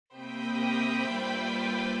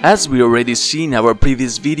As we already seen in our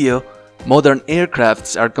previous video, modern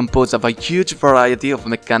aircrafts are composed of a huge variety of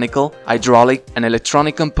mechanical, hydraulic and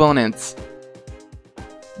electronic components.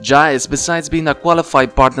 JAES, besides being a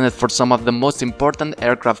qualified partner for some of the most important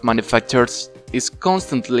aircraft manufacturers, is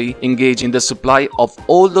constantly engaged in the supply of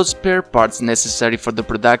all those spare parts necessary for the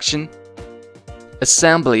production,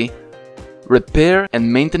 assembly, repair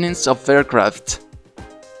and maintenance of aircraft.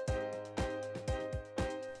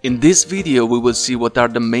 In this video we will see what are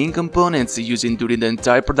the main components used during the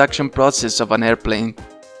entire production process of an airplane.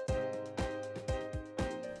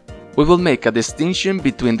 We will make a distinction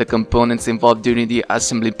between the components involved during the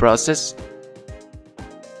assembly process,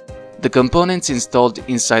 the components installed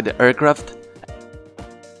inside the aircraft,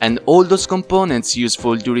 and all those components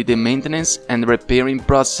useful during the maintenance and repairing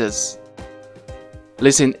process.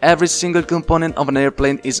 Listing every single component of an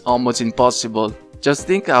airplane is almost impossible. Just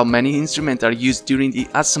think how many instruments are used during the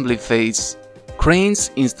assembly phase.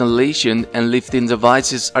 Cranes, installation and lifting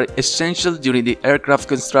devices are essential during the aircraft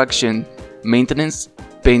construction, maintenance,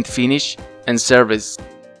 paint finish and service.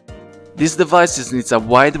 These devices need a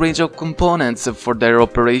wide range of components for their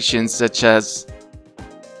operations, such as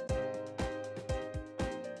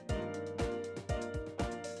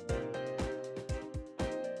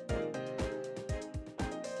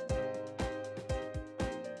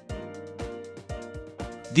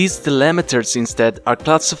these telemeters instead are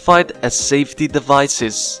classified as safety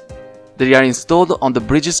devices. They are installed on the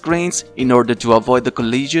bridge's cranes in order to avoid the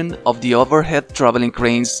collision of the overhead traveling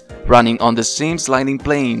cranes running on the same sliding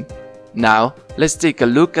plane. Now, let's take a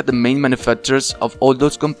look at the main manufacturers of all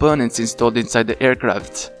those components installed inside the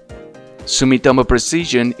aircraft. Sumitomo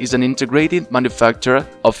Precision is an integrated manufacturer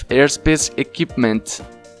of airspace equipment.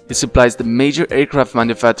 It supplies the major aircraft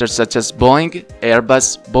manufacturers such as Boeing,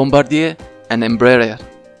 Airbus, Bombardier, and Embraer.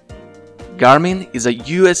 GARMIN is a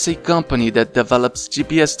USA company that develops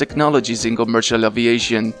GPS technologies in commercial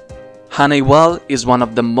aviation. HONEYWELL is one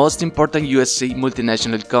of the most important USA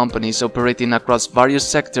multinational companies operating across various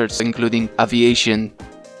sectors including aviation.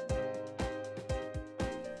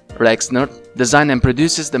 Rexnord designs and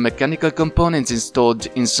produces the mechanical components installed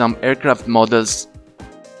in some aircraft models.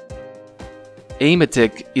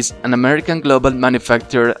 Ametec is an American global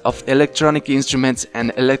manufacturer of electronic instruments and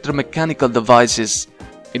electromechanical devices.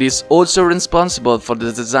 It is also responsible for the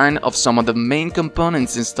design of some of the main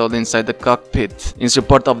components installed inside the cockpit in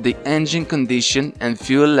support of the engine condition and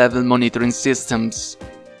fuel level monitoring systems.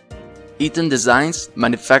 Eaton designs,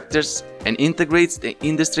 manufactures, and integrates the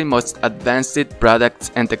industry's most advanced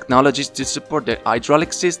products and technologies to support the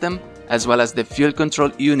hydraulic system as well as the fuel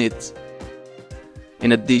control unit.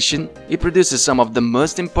 In addition, it produces some of the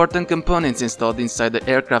most important components installed inside the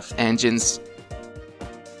aircraft engines.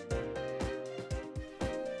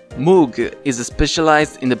 Moog is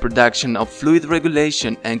specialized in the production of fluid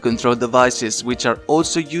regulation and control devices which are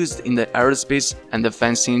also used in the aerospace and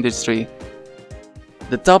defense industry.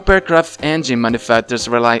 The top aircraft engine manufacturers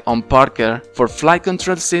rely on Parker for flight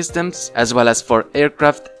control systems as well as for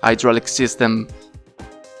aircraft hydraulic system.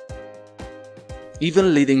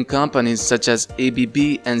 Even leading companies such as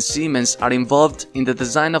ABB and Siemens are involved in the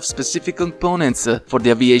design of specific components for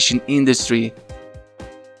the aviation industry.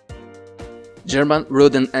 German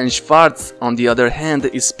Roden and Schwarz, on the other hand,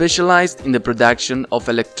 is specialized in the production of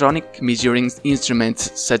electronic measuring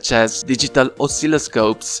instruments such as digital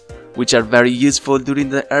oscilloscopes, which are very useful during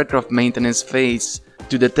the aircraft maintenance phase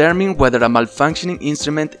to determine whether a malfunctioning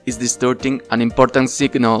instrument is distorting an important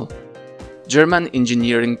signal. German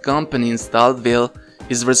engineering company Installwell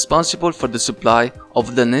is responsible for the supply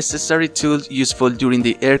of the necessary tools useful during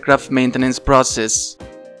the aircraft maintenance process.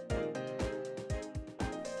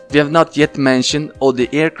 We have not yet mentioned all the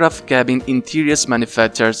aircraft cabin interiors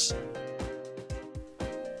manufacturers.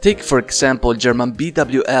 Take for example German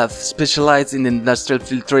BWF, specialized in industrial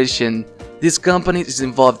filtration. This company is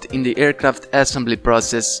involved in the aircraft assembly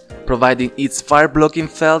process, providing its fire-blocking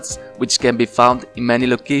felts which can be found in many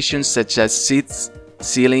locations such as seats,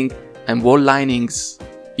 ceiling and wall linings.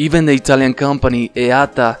 Even the Italian company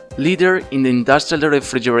EATA, leader in the industrial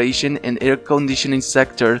refrigeration and air conditioning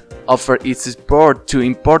sector, offers its support to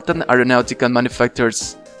important aeronautical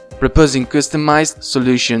manufacturers, proposing customized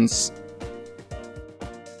solutions.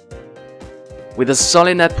 With a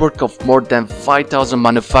solid network of more than 5,000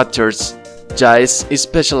 manufacturers, JAES is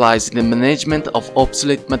specialized in the management of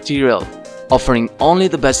obsolete material, offering only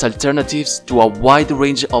the best alternatives to a wide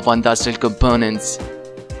range of industrial components,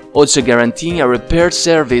 also guaranteeing a repair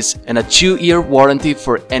service and a 2-year warranty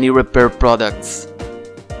for any repair products.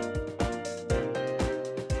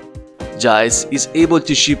 JAES is able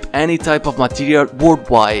to ship any type of material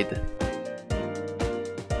worldwide.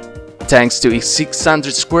 thanks to its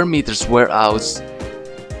 600 square meters warehouse.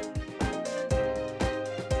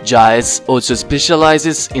 JAES also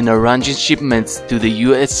specializes in arranging shipments to the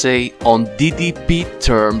USA on DDP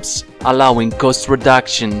terms, allowing cost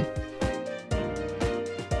reduction.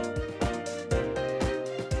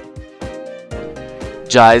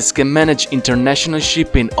 JAES can manage international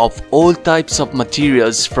shipping of all types of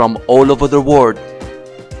materials from all over the world.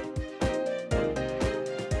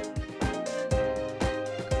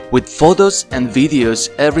 With photos and videos,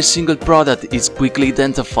 every single product is quickly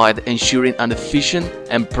identified, ensuring an efficient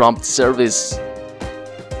and prompt service.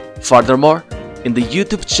 Furthermore, in the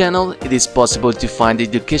YouTube channel, it is possible to find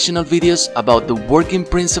educational videos about the working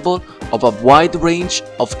principle of a wide range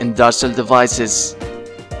of industrial devices.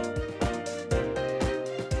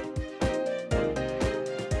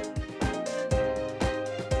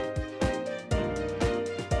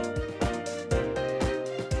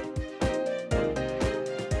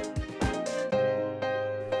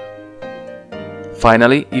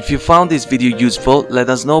 Finally, if you found this video useful, let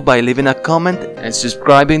us know by leaving a comment and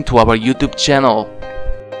subscribing to our YouTube channel.